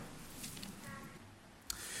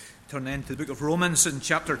Turn then to the book of Romans in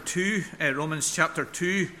chapter 2, Romans chapter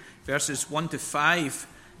 2, verses 1 to 5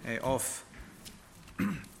 of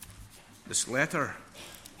this letter.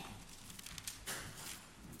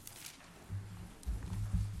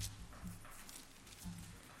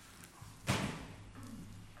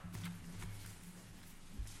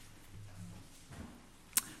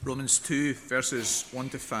 Romans 2, verses 1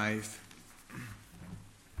 to 5.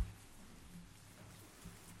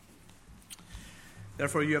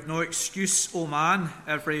 Therefore you have no excuse, O man,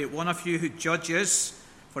 every one of you who judges,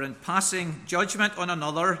 for in passing judgment on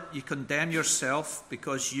another you condemn yourself,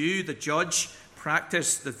 because you, the judge,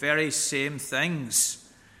 practice the very same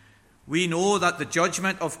things. We know that the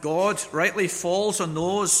judgment of God rightly falls on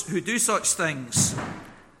those who do such things.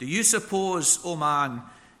 Do you suppose, O man,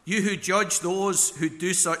 you who judge those who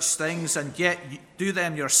do such things and yet do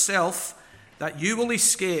them yourself, that you will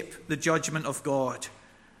escape the judgment of God?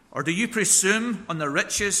 Or do you presume on the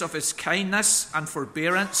riches of his kindness and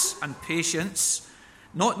forbearance and patience,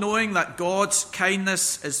 not knowing that God's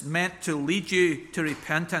kindness is meant to lead you to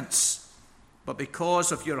repentance? But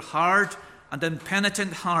because of your hard and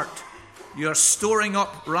impenitent heart, you are storing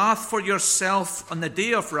up wrath for yourself on the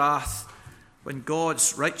day of wrath, when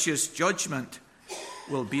God's righteous judgment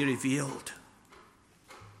will be revealed.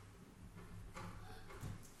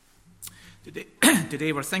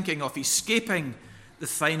 Today we're thinking of escaping the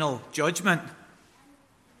final judgment.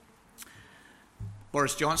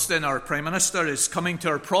 Boris Johnson, our Prime Minister, is coming to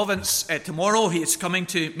our province tomorrow. He is coming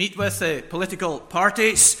to meet with the political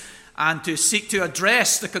parties and to seek to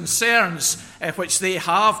address the concerns which they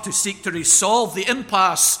have, to seek to resolve the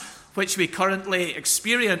impasse which we currently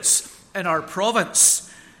experience in our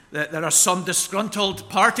province. There are some disgruntled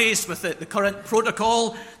parties with the current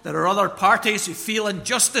protocol. There are other parties who feel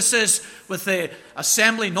injustices with the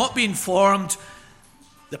Assembly not being formed.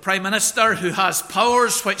 The Prime Minister, who has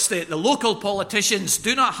powers which the local politicians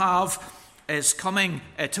do not have, is coming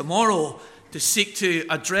tomorrow to seek to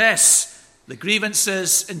address the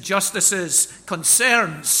grievances, injustices,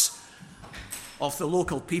 concerns of the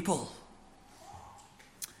local people.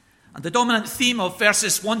 And the dominant theme of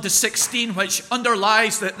verses 1 to 16, which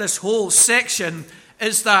underlies this whole section,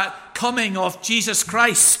 is that coming of Jesus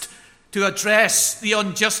Christ to address the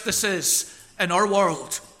injustices in our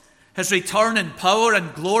world. His return in power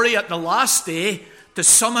and glory at the last day to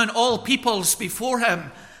summon all peoples before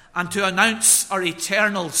him and to announce our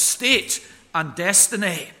eternal state and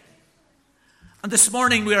destiny. And this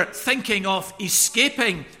morning we are thinking of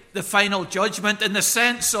escaping the final judgment in the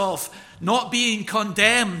sense of not being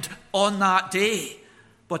condemned on that day,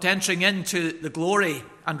 but entering into the glory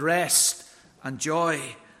and rest and joy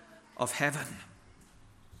of heaven.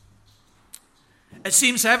 It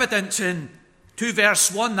seems evident in 2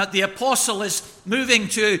 verse 1 that the apostle is moving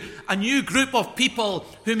to a new group of people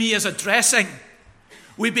whom he is addressing.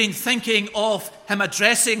 We've been thinking of him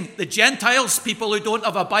addressing the Gentiles, people who don't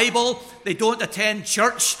have a Bible, they don't attend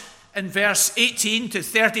church, in verse 18 to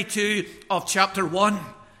 32 of chapter 1.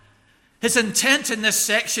 His intent in this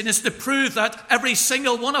section is to prove that every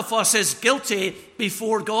single one of us is guilty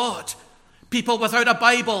before God. People without a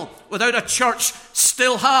Bible, without a church,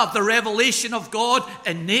 still have the revelation of God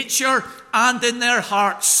in nature and in their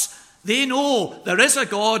hearts. They know there is a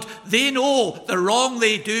God. They know the wrong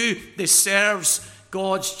they do deserves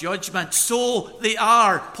God's judgment. So they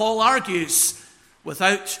are, Paul argues,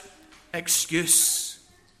 without excuse.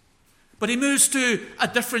 But he moves to a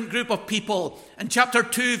different group of people in chapter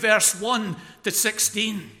 2, verse 1 to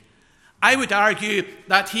 16. I would argue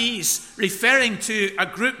that he's referring to a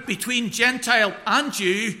group between Gentile and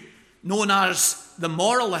Jew known as the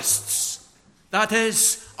moralists. That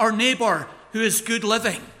is, our neighbour who is good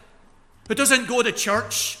living, who doesn't go to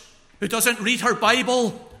church, who doesn't read her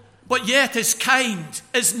Bible, but yet is kind,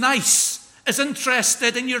 is nice, is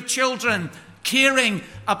interested in your children, caring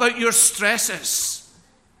about your stresses.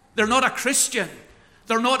 They're not a Christian.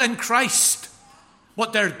 They're not in Christ,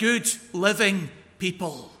 but they're good living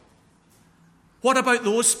people. What about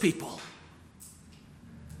those people?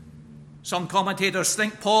 Some commentators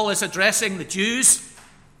think Paul is addressing the Jews.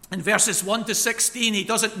 In verses 1 to 16, he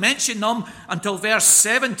doesn't mention them until verse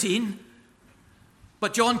 17.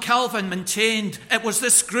 But John Calvin maintained it was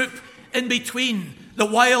this group in between, the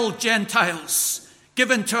wild Gentiles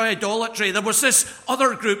given to idolatry. There was this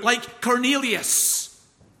other group like Cornelius,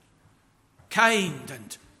 kind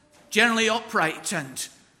and generally upright and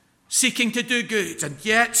seeking to do good, and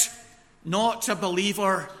yet not a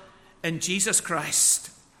believer in Jesus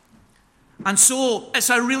Christ. And so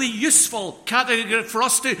it's a really useful category for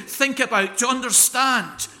us to think about, to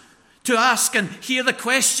understand, to ask and hear the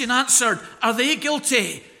question answered. Are they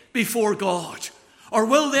guilty before God? Or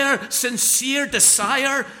will their sincere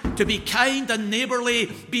desire to be kind and neighbourly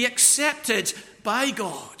be accepted by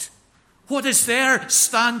God? What is their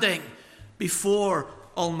standing before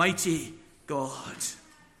Almighty God?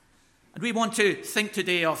 And we want to think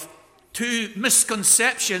today of two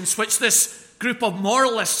misconceptions which this group of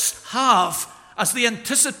moralists have as they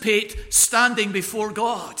anticipate standing before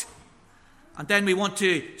God. And then we want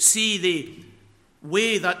to see the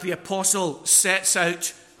way that the apostle sets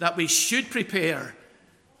out that we should prepare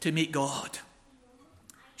to meet God.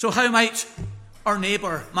 So how might our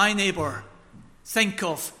neighbour, my neighbour, think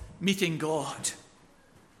of meeting God?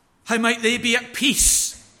 How might they be at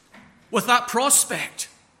peace with that prospect?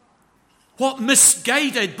 What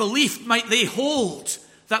misguided belief might they hold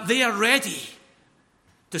that they are ready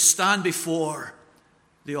to stand before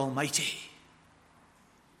the Almighty?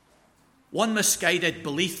 One misguided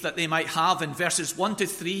belief that they might have in verses 1 to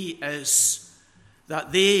 3 is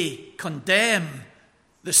that they condemn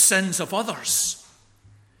the sins of others.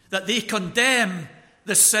 That they condemn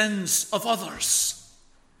the sins of others.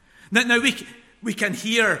 Now we can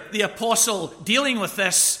hear the apostle dealing with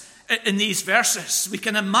this in these verses. We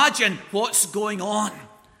can imagine what's going on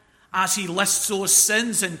as he lists those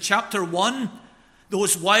sins in chapter 1,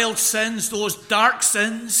 those wild sins, those dark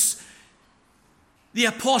sins. The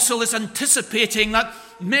apostle is anticipating that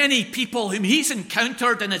many people whom he's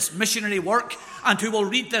encountered in his missionary work and who will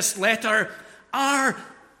read this letter are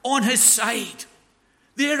on his side.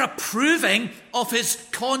 They're approving of his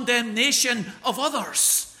condemnation of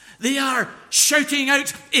others. They are shouting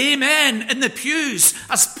out amen in the pews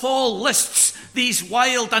as Paul lists these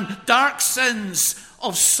wild and dark sins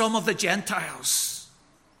of some of the Gentiles.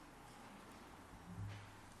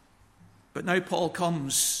 But now Paul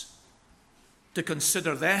comes to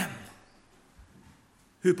consider them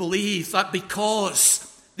who believe that because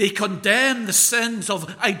they condemn the sins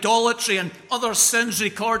of idolatry and other sins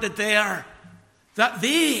recorded there, that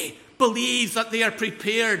they believe that they are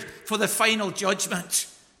prepared for the final judgment.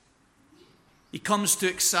 He comes to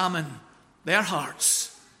examine their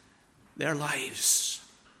hearts, their lives.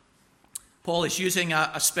 Paul is using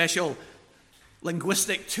a special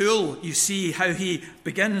linguistic tool. You see how he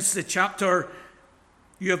begins the chapter,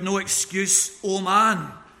 "You have no excuse, O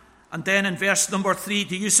man." And then in verse number 3,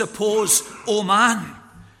 "Do you suppose, O man?"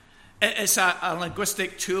 It's a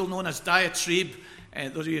linguistic tool known as diatribe.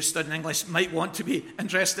 Those of you studying English might want to be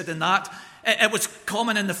interested in that. It was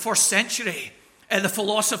common in the first century. The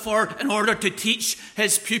philosopher, in order to teach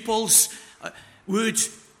his pupils, would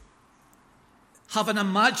have an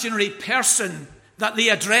imaginary person that they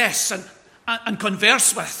address and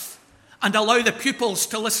converse with and allow the pupils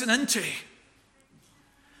to listen into.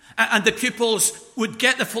 And the pupils would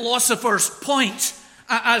get the philosopher's point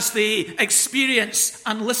as they experience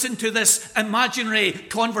and listen to this imaginary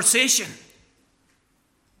conversation.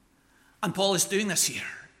 And Paul is doing this here.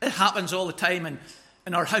 It happens all the time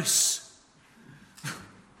in our house.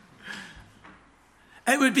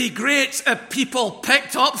 It would be great if people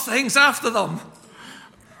picked up things after them.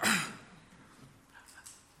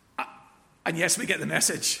 And yes, we get the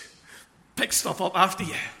message. Pick stuff up after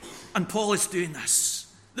you. And Paul is doing this.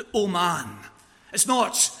 The "oh man." It's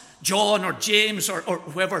not John or James or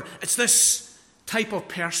whoever. It's this type of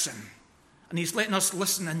person. And he's letting us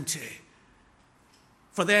listen into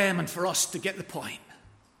for them and for us to get the point.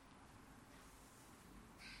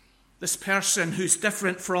 This person who's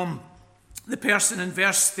different from the person in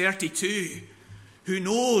verse 32, who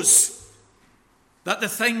knows that the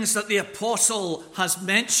things that the apostle has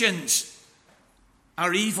mentioned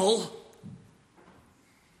are evil.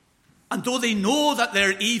 And though they know that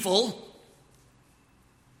they're evil,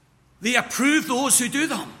 they approve those who do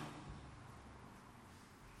them.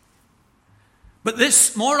 But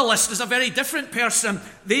this moralist is a very different person.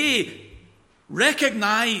 They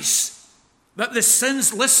recognize that the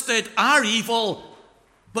sins listed are evil,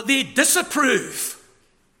 but they disapprove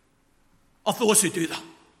of those who do them.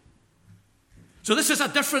 So this is a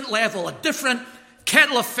different level, a different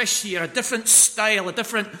kettle of fish here, a different style, a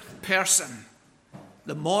different person.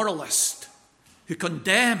 The moralist who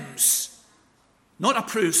condemns, not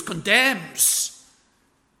approves, condemns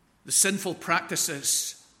the sinful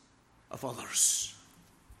practices of others.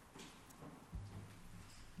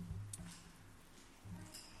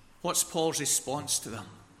 What's Paul's response to them?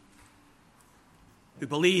 Who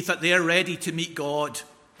believe that they're ready to meet God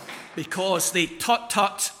because they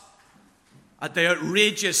tut-tut at the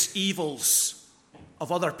outrageous evils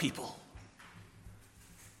of other people.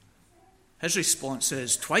 His response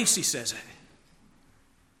is, twice he says it,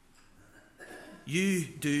 "You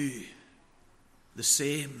do the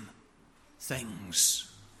same things."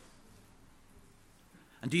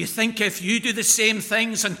 And do you think if you do the same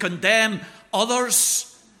things and condemn others,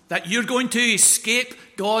 that you're going to escape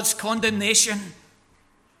God's condemnation?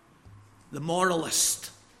 The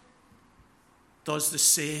moralist does the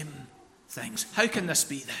same things. How can this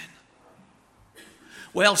be then?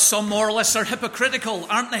 Well, some moralists are hypocritical,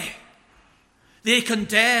 aren't they? They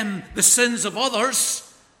condemn the sins of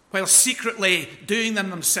others while secretly doing them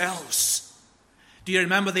themselves. Do you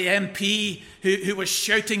remember the MP who was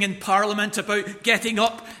shouting in Parliament about getting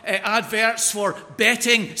up adverts for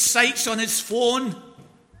betting sites on his phone,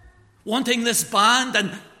 wanting this banned,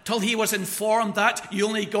 until he was informed that you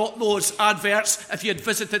only got those adverts if you had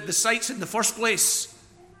visited the sites in the first place?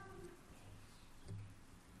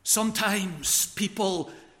 Sometimes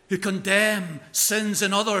people who condemn sins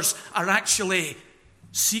in others are actually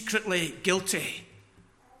secretly guilty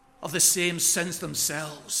of the same sins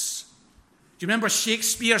themselves. Do you remember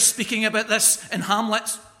Shakespeare speaking about this in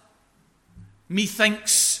Hamlet?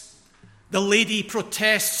 Methinks the lady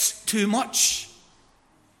protests too much.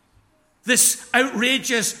 This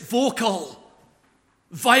outrageous, vocal,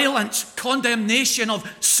 violent condemnation of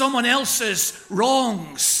someone else's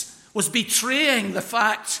wrongs was betraying the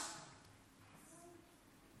fact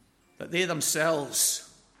that they themselves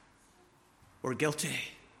were guilty.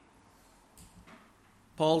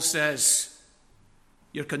 Paul says,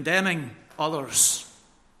 you're condemning others,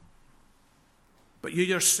 but you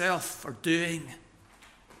yourself are doing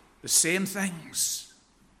the same things.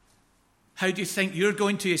 How do you think you're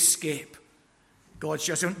going to escape God's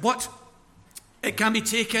judgment? But it can be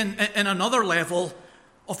taken in another level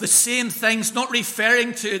of the same things, not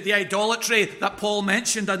referring to the idolatry that Paul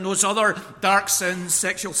mentioned and those other dark sins,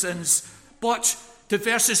 sexual sins, but to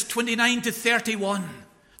verses 29 to 31,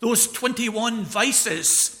 those 21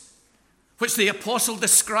 vices which the apostle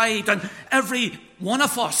described, and every one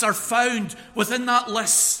of us are found within that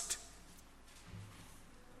list.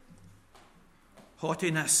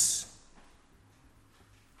 Haughtiness,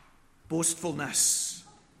 boastfulness,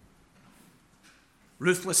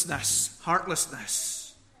 ruthlessness,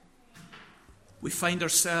 heartlessness. We find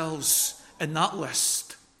ourselves in that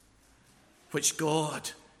list which God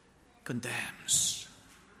condemns.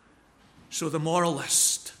 So the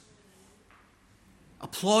moralist,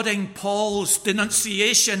 applauding Paul's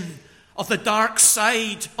denunciation of the dark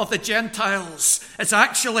side of the Gentiles, is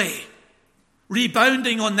actually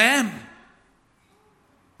rebounding on them.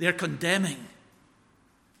 They're condemning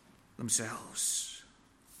themselves.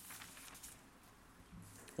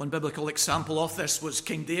 One biblical example of this was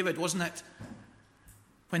King David, wasn't it?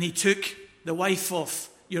 When he took the wife of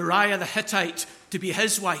Uriah the Hittite to be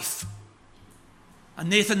his wife. And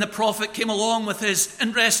Nathan the prophet came along with his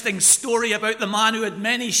interesting story about the man who had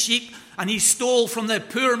many sheep, and he stole from the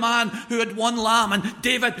poor man who had one lamb. And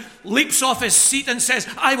David leaps off his seat and says,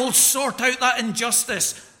 I will sort out that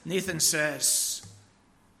injustice. Nathan says,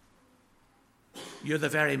 you're the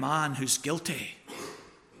very man who's guilty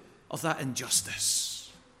of that injustice.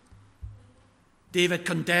 David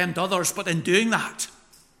condemned others, but in doing that,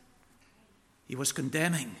 he was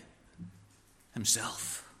condemning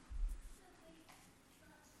himself.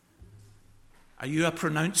 Are you a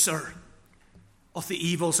pronouncer of the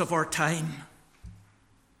evils of our time?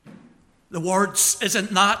 The words,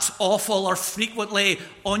 isn't that awful, are frequently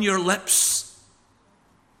on your lips.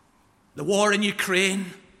 The war in Ukraine,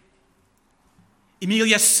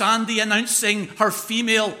 Emilia Sandy announcing her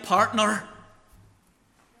female partner,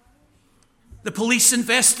 the police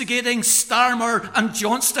investigating Starmer and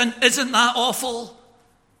Johnston, isn't that awful?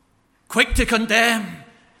 Quick to condemn,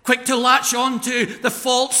 quick to latch on to the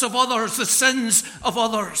faults of others, the sins of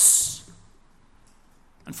others,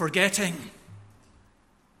 and forgetting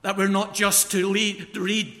that we're not just to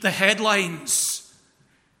read the headlines,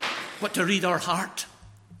 but to read our heart.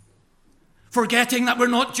 Forgetting that we're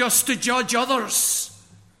not just to judge others,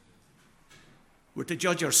 we're to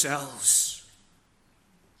judge ourselves.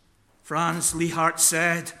 Franz Lehart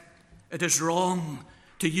said, it is wrong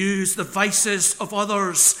to use the vices of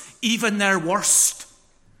others, even their worst,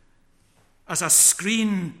 as a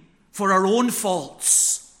screen for our own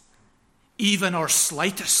faults, even our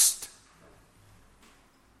slightest.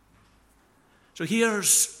 So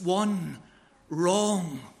here's one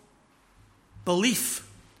wrong belief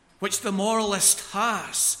which the moralist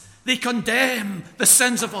has. They condemn the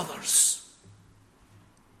sins of others.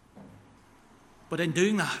 But in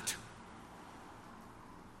doing that,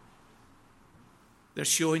 they're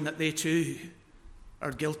showing that they too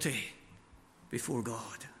are guilty before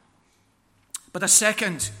God. But a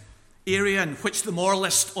second area in which the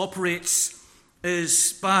moralist operates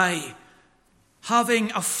is by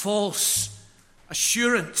having a false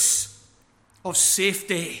assurance of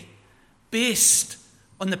safety based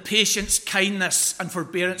on the patience, kindness, and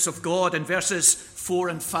forbearance of God in verses 4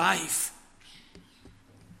 and 5.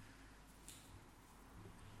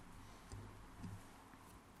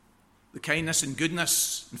 The kindness and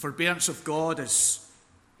goodness and forbearance of God is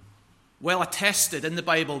well attested in the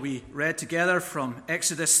Bible. We read together from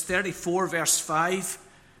Exodus 34, verse 5.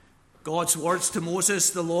 God's words to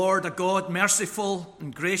Moses, "The Lord, a God merciful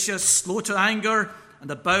and gracious, slow to anger,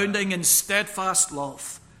 and abounding in steadfast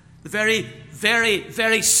love." The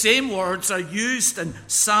very same words are used in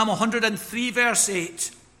Psalm 103, verse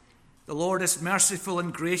 8. The Lord is merciful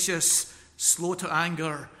and gracious, slow to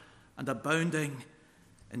anger, and abounding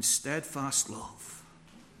in steadfast love.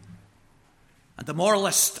 And the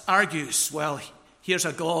moralist argues, well, here's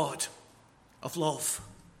a God of love.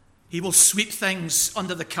 He will sweep things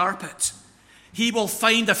under the carpet. He will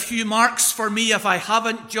find a few marks for me if I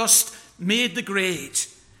haven't just made the grade.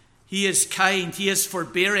 He is kind, he is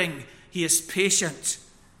forbearing, he is patient,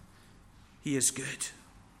 he is good.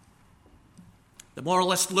 The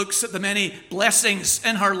moralist looks at the many blessings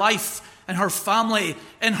in her life, in her family,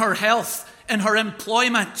 in her health, in her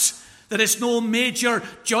employment. There is no major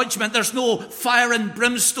judgment. There's no fire and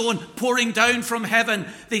brimstone pouring down from heaven.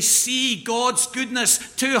 They see God's goodness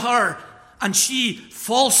to her, and she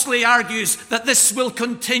falsely argues that this will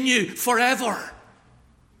continue forever.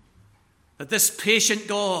 That this patient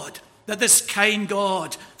God, that this kind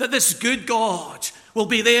God, that this good God will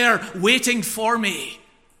be there waiting for me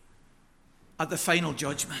at the final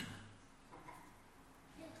judgment.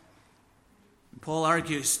 And Paul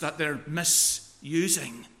argues that they're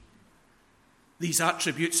misusing these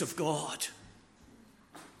attributes of God.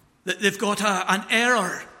 That they've got an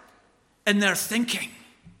error in their thinking.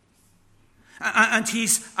 And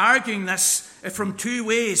he's arguing this from two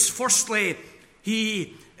ways. Firstly,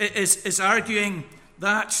 he is arguing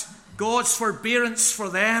that God's forbearance for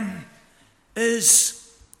them is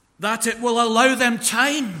that it will allow them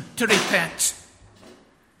time to repent.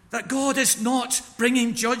 That God is not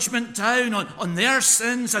bringing judgment down on their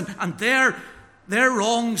sins and their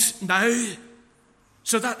wrongs now,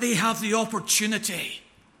 so that they have the opportunity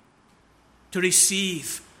to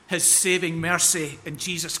receive his saving mercy in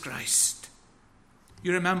Jesus Christ.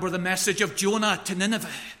 You remember the message of Jonah to Nineveh,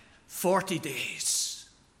 40 days.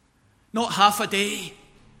 Not half a day,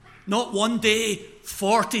 not one day,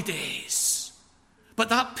 40 days. But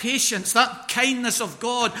that patience, that kindness of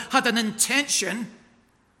God had an intention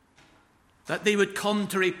that they would come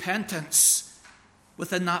to repentance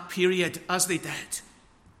within that period, as they did.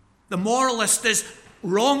 The moralist is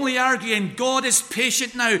wrongly arguing, God is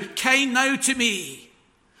patient now, kind now to me.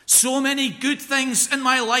 So many good things in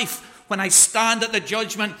my life. When I stand at the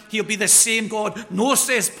judgment, he'll be the same God. No,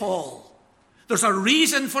 says Paul. There's a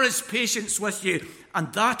reason for his patience with you,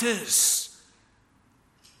 and that is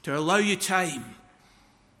to allow you time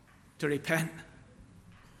to repent.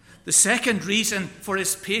 The second reason for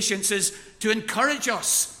his patience is to encourage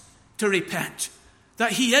us to repent.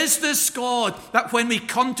 That he is this God, that when we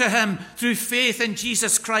come to him through faith in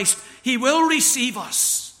Jesus Christ, he will receive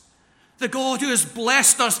us. The God who has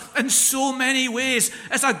blessed us in so many ways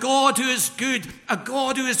is a God who is good, a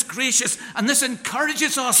God who is gracious, and this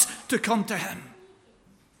encourages us to come to him.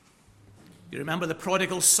 You remember the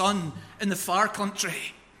prodigal son in the far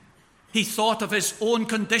country. He thought of his own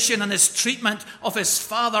condition and his treatment of his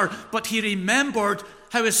father, but he remembered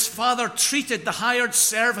how his father treated the hired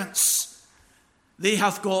servants. They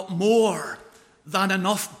have got more than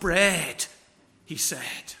enough bread, he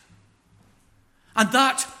said. And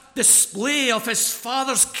that display of his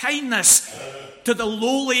father's kindness to the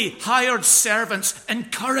lowly hired servants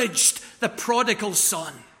encouraged the prodigal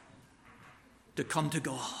son to come to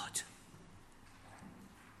God.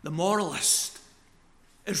 The moralist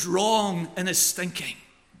is wrong in his thinking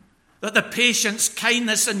that the patience,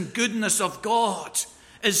 kindness, and goodness of God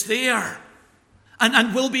is there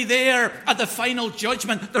and will be there at the final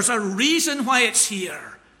judgment. There's a reason why it's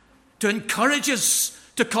here, to encourage us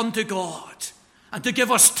to come to God and to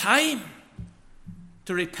give us time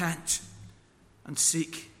to repent and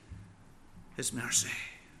seek his mercy.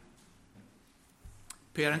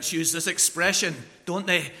 Parents use this expression, don't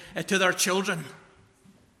they, to their children.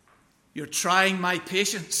 You're trying my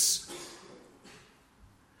patience.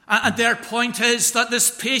 And their point is that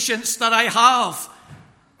this patience that I have,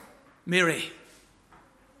 Mary,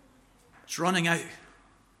 it's running out.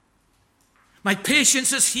 My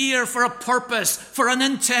patience is here for a purpose, for an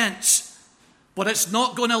intent, but it's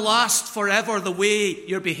not going to last forever the way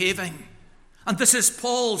you're behaving. And this is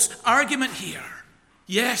Paul's argument here.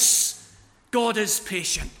 Yes, God is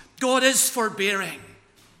patient. God is forbearing.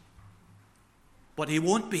 But he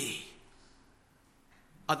won't be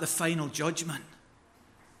at the final judgment.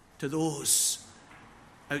 to those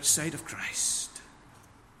outside of Christ.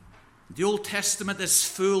 The Old Testament is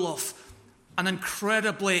full of an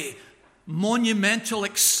incredibly monumental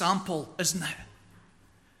example, isn't it?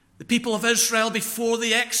 The people of Israel before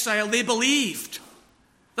the exile, they believed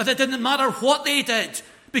that it didn't matter what they did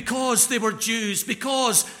because they were Jews,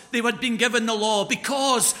 because they had been given the law,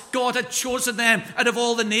 because God had chosen them out of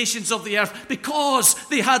all the nations of the earth, because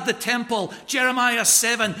they had the temple. Jeremiah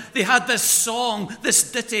 7, they had this song,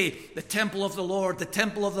 this ditty, the temple of the Lord, the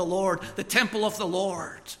temple of the Lord, the temple of the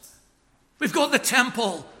Lord. We've got the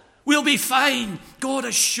temple. We'll be fine. God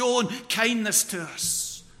has shown kindness to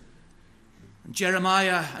us. And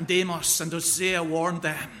Jeremiah and Amos and Hosea warned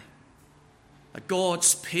them that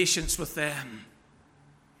God's patience with them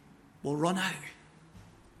will run out.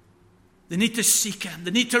 They need to seek Him. They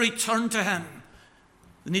need to return to Him.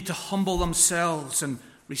 They need to humble themselves and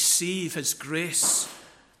receive His grace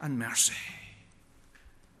and mercy.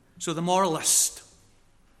 So the moralist,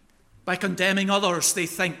 by condemning others, they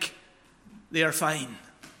think they are fine.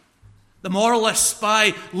 The moralists,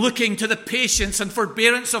 by looking to the patience and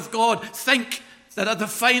forbearance of God, think that at the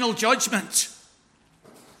final judgment,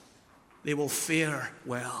 they will fare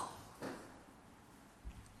well.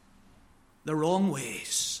 The wrong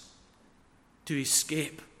ways to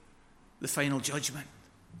escape the final judgment.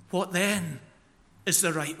 What then is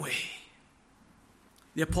the right way?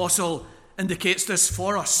 The apostle indicates this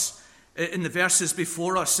for us in the verses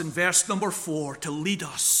before us, in verse number 4, to lead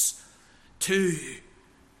us to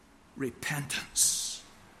repentance.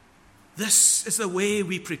 This is the way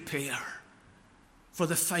we prepare for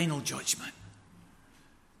the final judgment,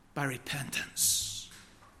 by repentance.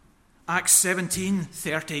 Acts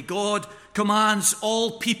 17:30, God commands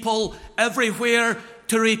all people everywhere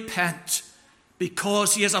to repent,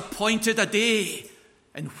 because He has appointed a day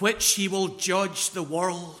in which He will judge the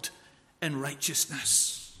world in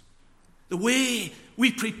righteousness. The way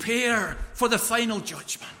we prepare for the final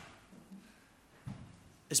judgment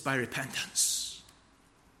is by repentance.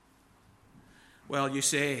 Well, you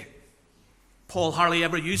say, Paul hardly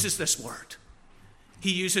ever uses this word.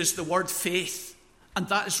 He uses the word faith, and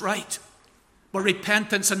that is right. But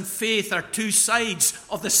repentance and faith are two sides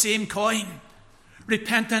of the same coin.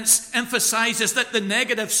 Repentance emphasizes that the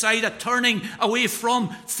negative side of turning away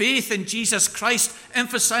from faith in Jesus Christ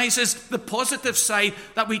emphasizes the positive side,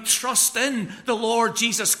 that we trust in the Lord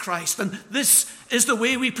Jesus Christ. And this is the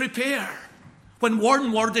way we prepare. When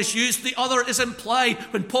one word is used, the other is implied.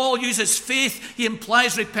 When Paul uses faith, he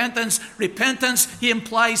implies repentance. Repentance, he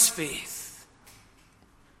implies faith.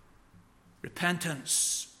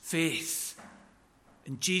 Repentance, faith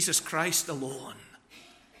in Jesus Christ alone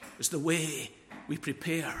is the way we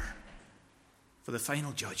prepare for the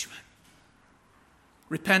final judgment.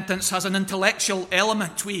 Repentance has an intellectual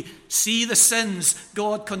element. We see the sins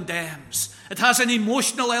God condemns. It has an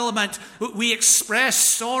emotional element. We express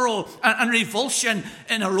sorrow and revulsion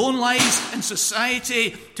in our own lives and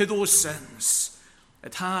society to those sins.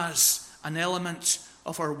 It has an element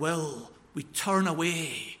of our will. We turn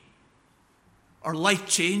away. Our life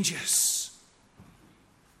changes.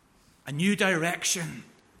 A new direction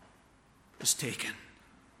is taken.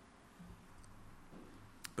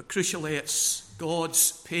 But crucially, it's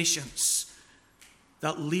God's patience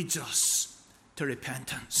that leads us to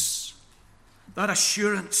repentance. That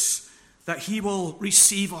assurance that He will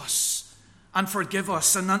receive us and forgive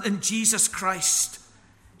us, and that in Jesus Christ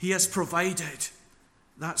He has provided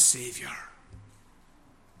that Saviour.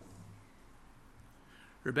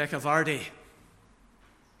 Rebecca Vardy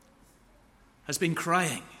has been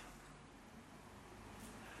crying.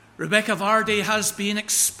 Rebecca Vardy has been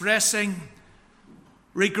expressing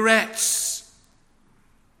regrets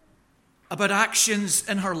about actions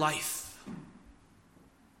in her life.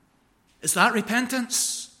 Is that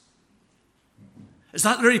repentance? Is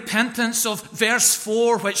that the repentance of verse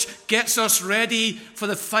 4, which gets us ready for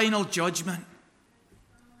the final judgment?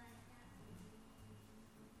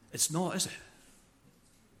 It's not, is it?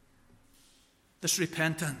 This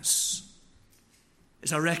repentance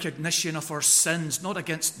is a recognition of our sins, not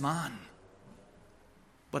against man,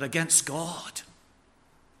 but against God,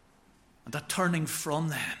 and a turning from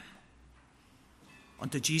them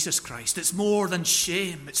unto Jesus Christ. It's more than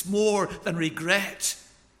shame. It's more than regret.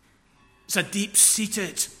 It's a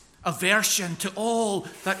deep-seated aversion to all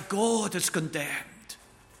that God has condemned,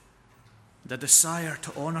 and a desire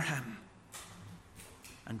to honor Him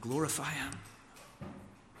and glorify Him.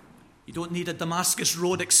 You don't need a Damascus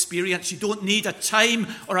Road experience. You don't need a time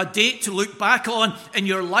or a date to look back on in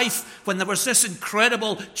your life when there was this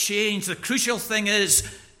incredible change. The crucial thing is,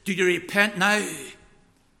 do you repent now?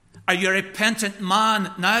 Are you a repentant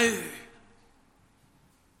man now?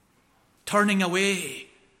 turning away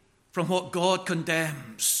from what God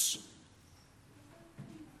condemns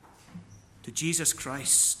to Jesus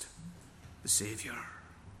Christ, the Saviour.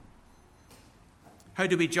 How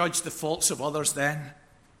do we judge the faults of others then?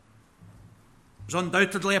 There's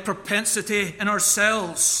undoubtedly a propensity in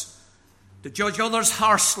ourselves to judge others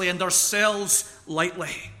harshly and ourselves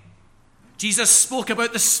lightly. Jesus spoke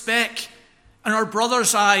about the speck in our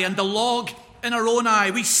brother's eye and the log in our own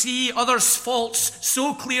eye. We see others' faults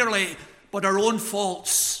so clearly, but our own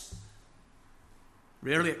faults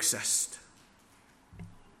rarely exist.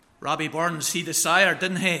 Rabbi Burns, he desired,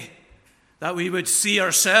 didn't he, that we would see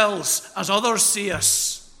ourselves as others see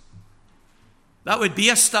us. That would be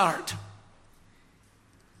a start.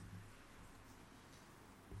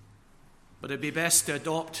 But it'd be best to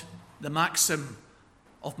adopt the maxim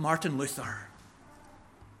of Martin Luther.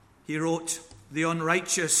 He wrote, "The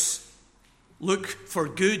unrighteous look for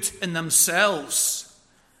good in themselves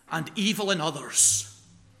and evil in others.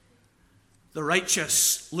 The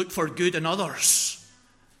righteous look for good in others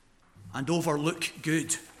and overlook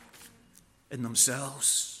good in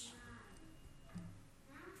themselves."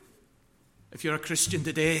 If you're a Christian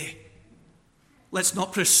today, let's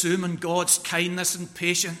not presume on God's kindness and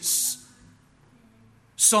patience.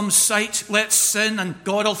 Some cite, let's sin and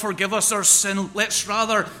God will forgive us our sin. Let's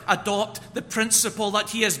rather adopt the principle that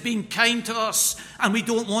he has been kind to us and we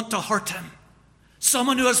don't want to hurt him.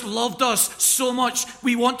 Someone who has loved us so much,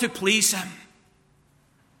 we want to please him.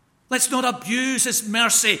 Let's not abuse his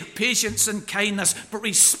mercy, patience and kindness, but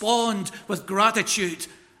respond with gratitude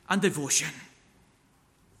and devotion.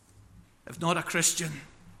 If not a Christian,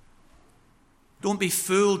 don't be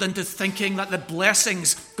fooled into thinking that the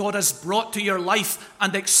blessings God has brought to your life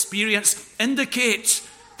and experience indicate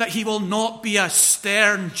that he will not be a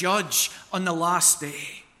stern judge on the last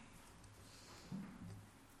day.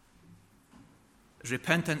 Is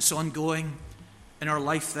repentance ongoing in our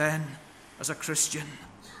life then as a Christian?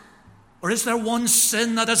 Or is there one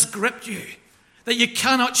sin that has gripped you, that you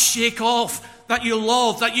cannot shake off, that you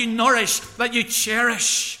love, that you nourish, that you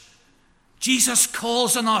cherish? Jesus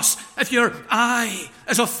calls on us, if your eye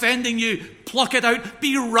is offending you, pluck it out.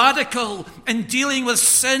 Be radical in dealing with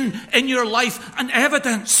sin in your life and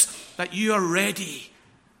evidence that you are ready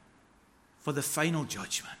for the final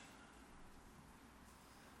judgment.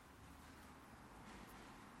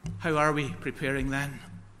 How are we preparing then?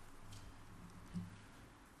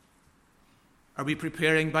 Are we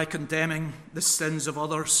preparing by condemning the sins of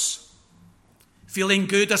others? Feeling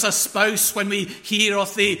good as a spouse when we hear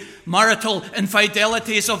of the marital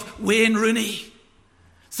infidelities of Wayne Rooney,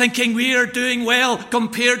 thinking we are doing well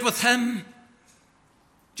compared with him?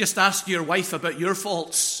 Just ask your wife about your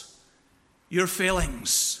faults, your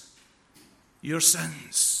failings, your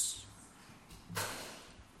sins.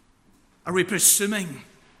 Are we presuming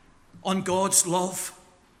on God's love?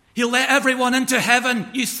 He'll let everyone into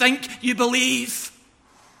heaven. You think, you believe.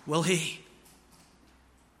 Will he?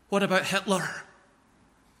 What about Hitler?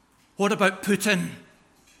 What about Putin?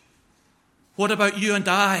 What about you and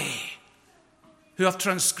I, who have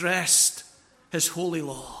transgressed his holy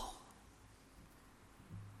law?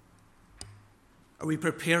 Are we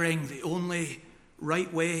preparing the only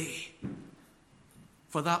right way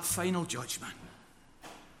for that final judgment?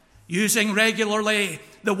 Using regularly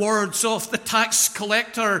the words of the tax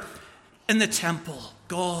collector in the temple,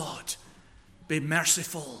 "God, be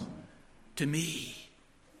merciful to me,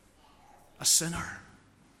 a sinner."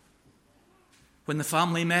 When the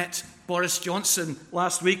family met Boris Johnson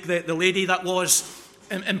last week, the lady that was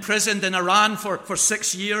imprisoned in Iran for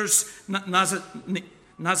 6 years,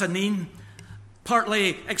 Nazanin,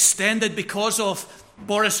 partly extended because of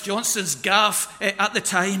Boris Johnson's gaffe at the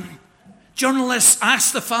time. Journalists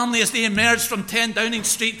asked the family as they emerged from 10 Downing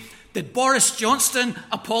Street, did Boris Johnson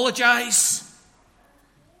apologise?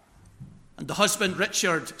 And the husband,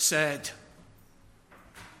 Richard, said,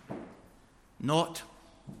 not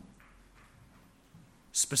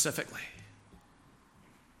specifically.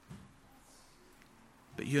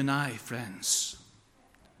 But you and I, friends,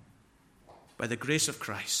 by the grace of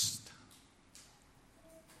Christ,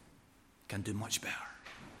 can do much better.